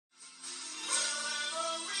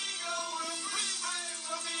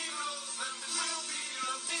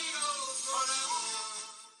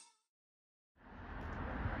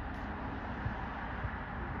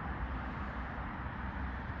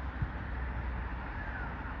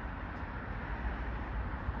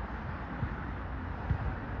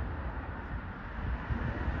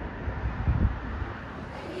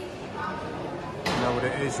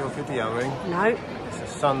is your videoing? No. It's a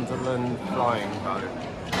Sunderland flying boat.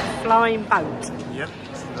 Flying boat? Yep,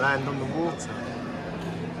 it's land on the water.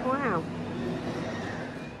 Wow.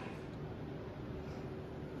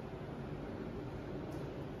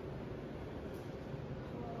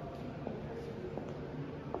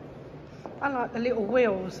 I like the little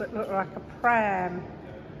wheels that look like a pram.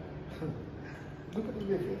 Look at the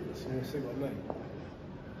rivets and you'll see what I mean.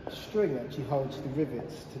 The string actually holds the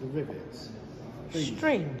rivets to the rivets.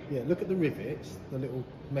 String? Yeah, look at the rivets, the little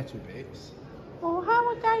metal bits. Well, how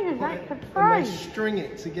would they use that for frame? And they string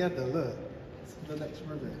it together, look. It's the next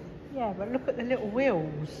rivet. Yeah, but look at the little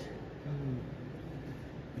wheels.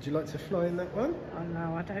 Would you like to fly in that one? Oh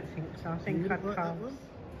no, I don't think so. I think I'd like pass. that one?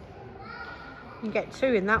 You can get 2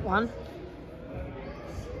 in that one.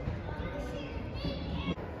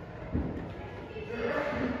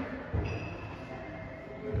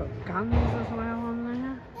 Got guns as well on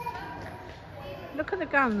there. Look at the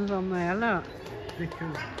guns on there, look.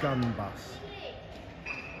 Vickers gun bus.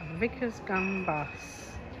 A Vickers gun bus.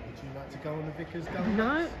 Would you like to go on the Vickers gun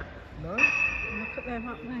No. bus? No? Look at them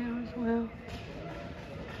up there as well.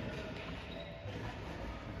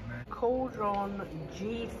 Cauldron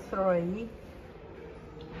G3,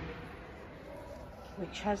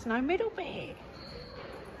 which has no middle bit.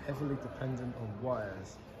 Heavily dependent on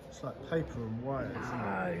wires. It's like paper and wires, isn't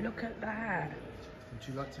Oh, it? look at that. Would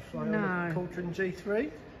you like to fly on the Cauldron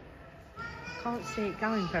G3? I can't see it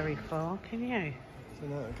going very far, can you? I don't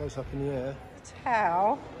know, it goes up in the air.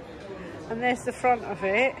 Towel, and there's the front of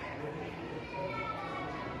it.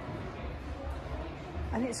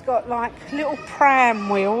 And it's got like little pram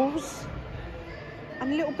wheels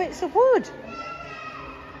and little bits of wood.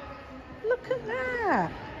 Look at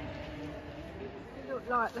that. They look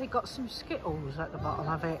like they got some Skittles at the bottom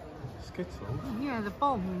of it. Skittles? Yeah, the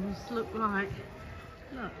bombs look like,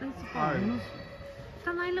 look, there's the bombs.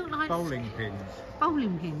 Don't they look like Bowling pins.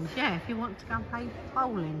 Bowling pins, yeah, if you want to go and play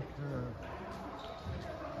bowling.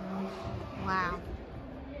 Wow.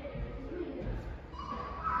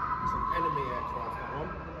 It's an enemy aircraft, that one.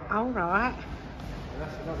 All right. And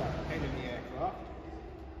that's another enemy aircraft.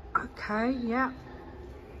 Okay, yeah.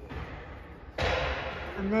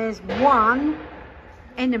 And there's one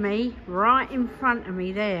enemy right in front of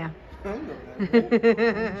me there. There's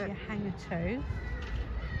your hangar 2.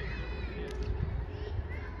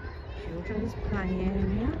 Children's play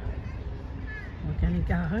area. We're going to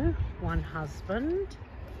go one husband.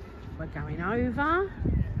 We're going over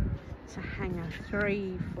to hangar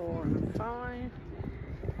 3, 4 and 5.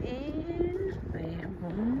 And there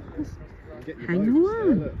was hangar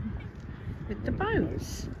 1 with the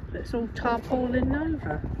boats. It's all tarpaulin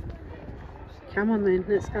over. Come on then,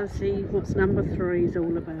 let's go see what's number 3's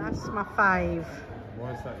all about. That's my fave.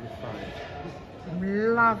 Why is that your fave? I'm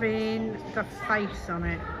loving the face on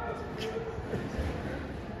it.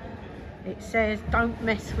 It says, "Don't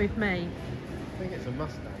mess with me." I think it's a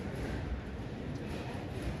Mustang.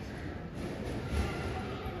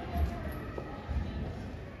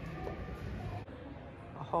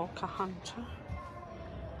 A Hawker Hunter.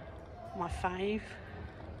 My fave.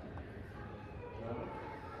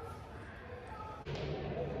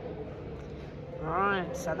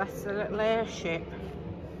 Right, so that's the little airship.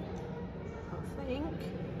 I think.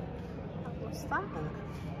 What's that?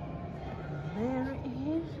 There it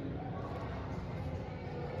is.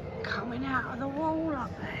 Coming out of the wall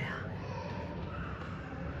up there.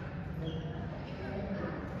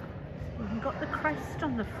 We've got the crest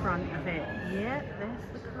on the front of it. Yeah, there's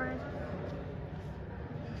the crest.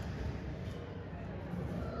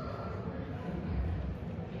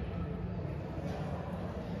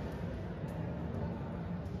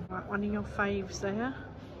 Right, one of your faves there.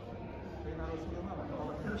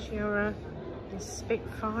 That's your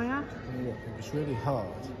Spitfire. Yeah, it was really hard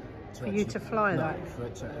for you to fly that. For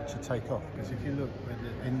it to actually take off, because if you look where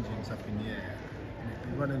the engine's up in the air and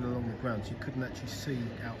it'd be running along the ground, so you couldn't actually see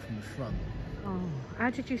out from the front. Oh, how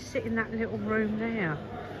did you sit in that little room there?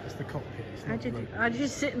 It's the cockpit. It's How did you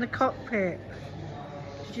sit in the cockpit?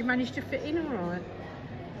 Did you manage to fit in all right?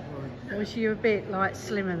 Or was you a bit like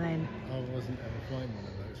slimmer then? I wasn't ever flying one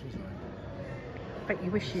of those, was I? Bet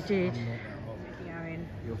you wish you did. I'm not that old. Videoing.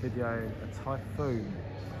 You're videoing a Typhoon,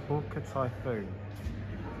 Hawker Typhoon,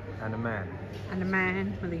 and a man. And a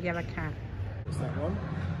man with a yellow cap. What's that one?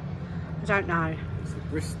 I don't know. It's the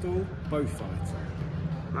Bristol Beaufighter.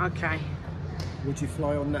 Okay. Would you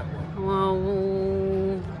fly on that one?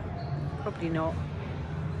 Well, probably not.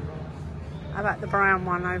 How about the brown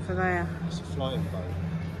one over there? It's a flying boat.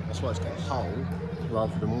 That's why it's got a hull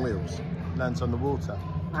rather than wheels. Lands on the water.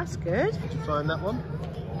 That's good. Would you fly on that one?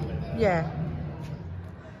 Yeah.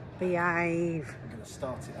 Behave. to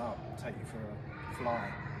start it up and take you for a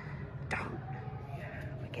fly. Don't.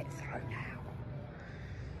 We get through now.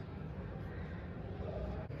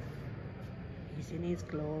 He's in his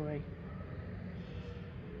glory.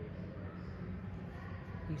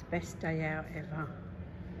 His best day out ever.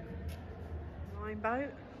 Line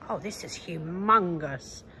boat. Oh, this is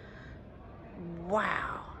humongous.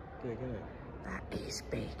 Wow. Big, isn't it? That is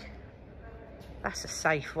big. That's a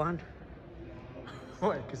safe one.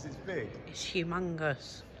 Why? Because it's big. It's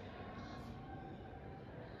humongous.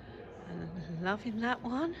 I'm loving that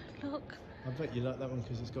one. Look. I bet you like that one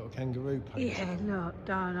because it's got a kangaroo paint. Yeah, look,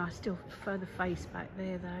 darn, I still prefer the face back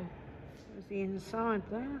there though. There's the inside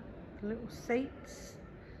there. The little seats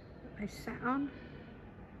that they sat on.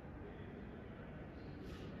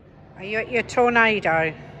 Are you at your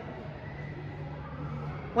tornado?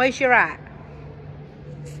 Where's your at?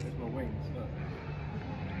 There's my wings, look.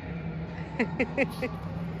 Hey,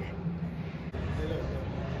 look,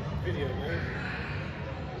 video, mate.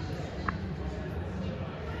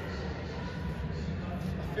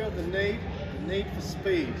 I feel the need for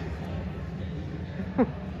speed.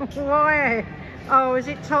 Why? Oh, is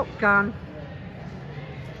it Top Gun?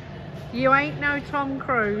 You ain't no Tom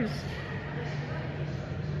Cruise.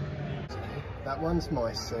 That one's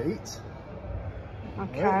my seat.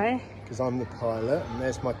 Okay. Because I'm the pilot, and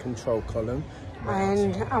there's my control column.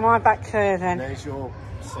 And am I back there And then? there's your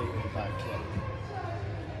seat at the back, yeah.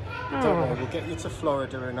 Oh. Don't worry, we'll get you to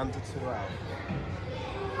Florida in under 2 hours.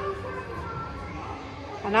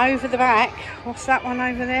 And over the back, what's that one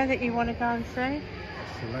over there that you want to go and see?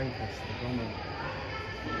 That's the Lancaster bomber.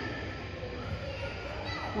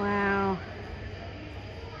 Wow.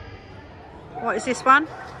 What is this one?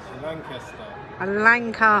 The Lancaster. A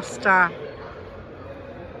Lancaster.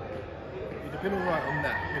 You'd have been alright on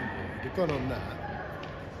that, wouldn't you? You'd have gone on that.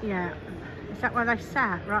 Yeah. Is that where they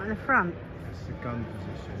sat? Right in the front? That's the gun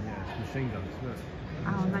position, yeah. It's machine guns, look.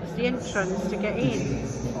 Oh, and that's the entrance to get in.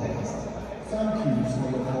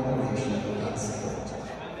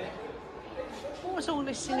 What was all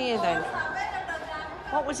this in here then?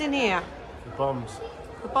 What was in here? The bombs.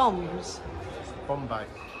 The bombs? It's a bomb bag.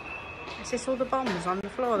 Is this all the bombs on the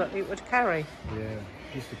floor that it would carry? Yeah,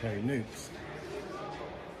 used to carry nukes.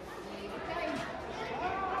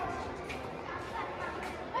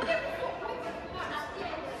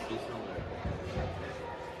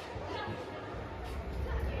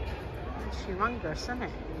 It's humongous, isn't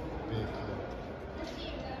it? Big,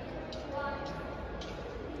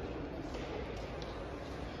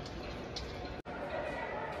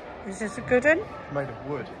 Is this a good one? made of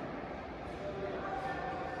wood.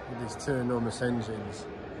 With these two enormous engines.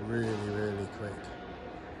 Really, really quick.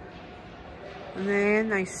 And then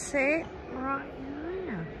they sit right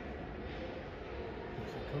there.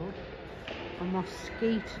 What's it called? A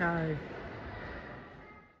mosquito.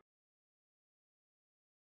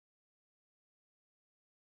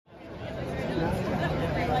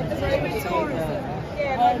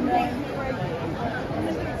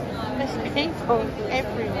 There's people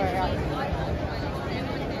everywhere.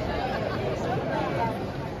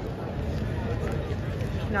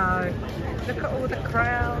 No, look at all the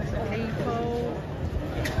crowds of people.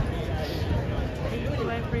 People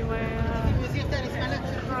everywhere.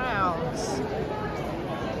 Crowds.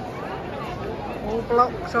 All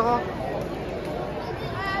blocked off.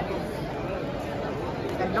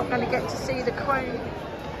 They're not going to get to see the Queen.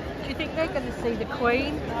 Do you think they're going to see the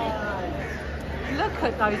Queen? Look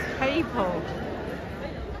at those people.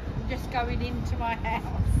 I'm just going into my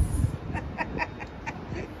house.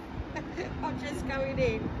 I'm just going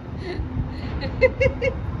in.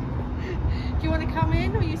 Do you want to come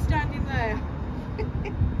in or are you standing there?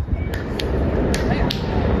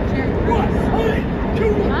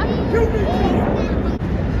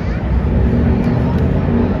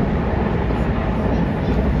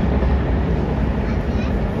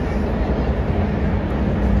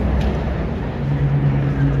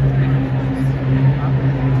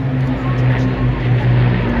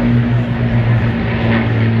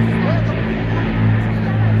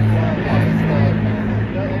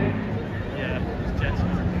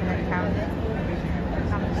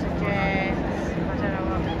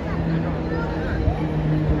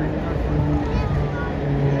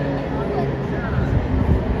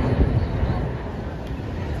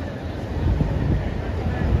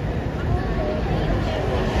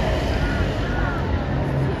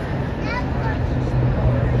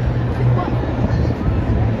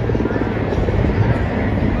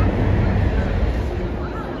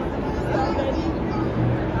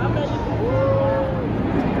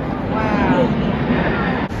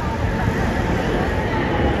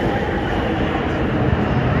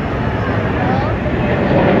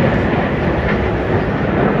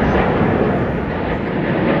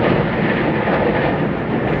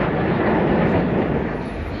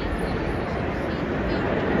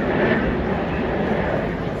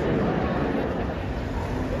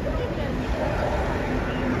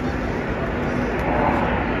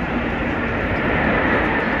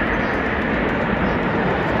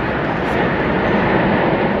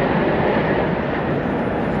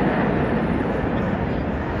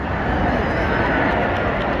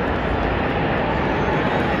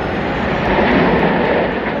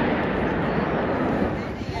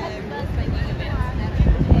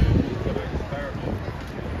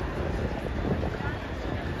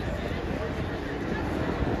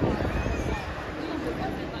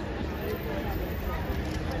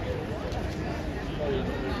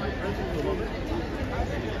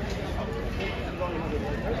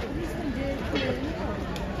 No,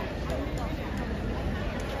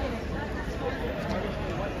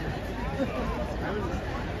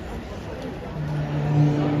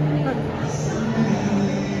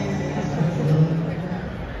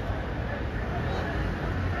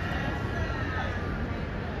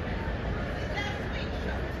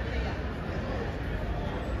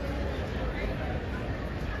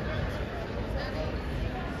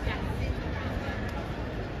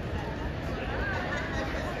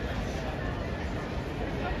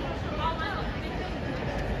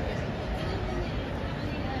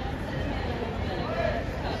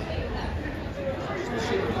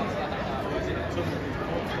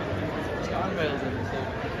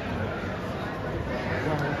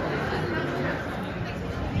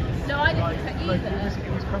 I didn't take either.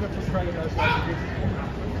 It was kind of portraying those like it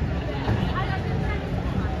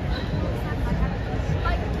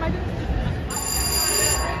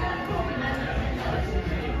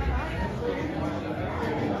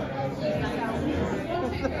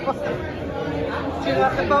Do you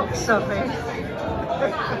like the box office?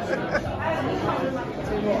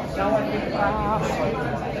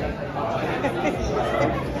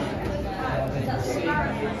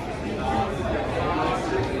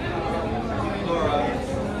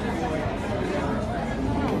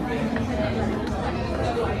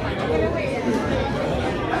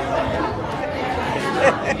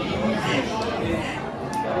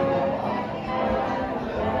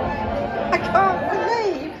 I can't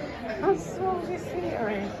believe how small this theatre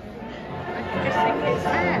is. I just think it's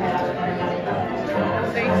mad.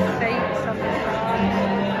 These seats on the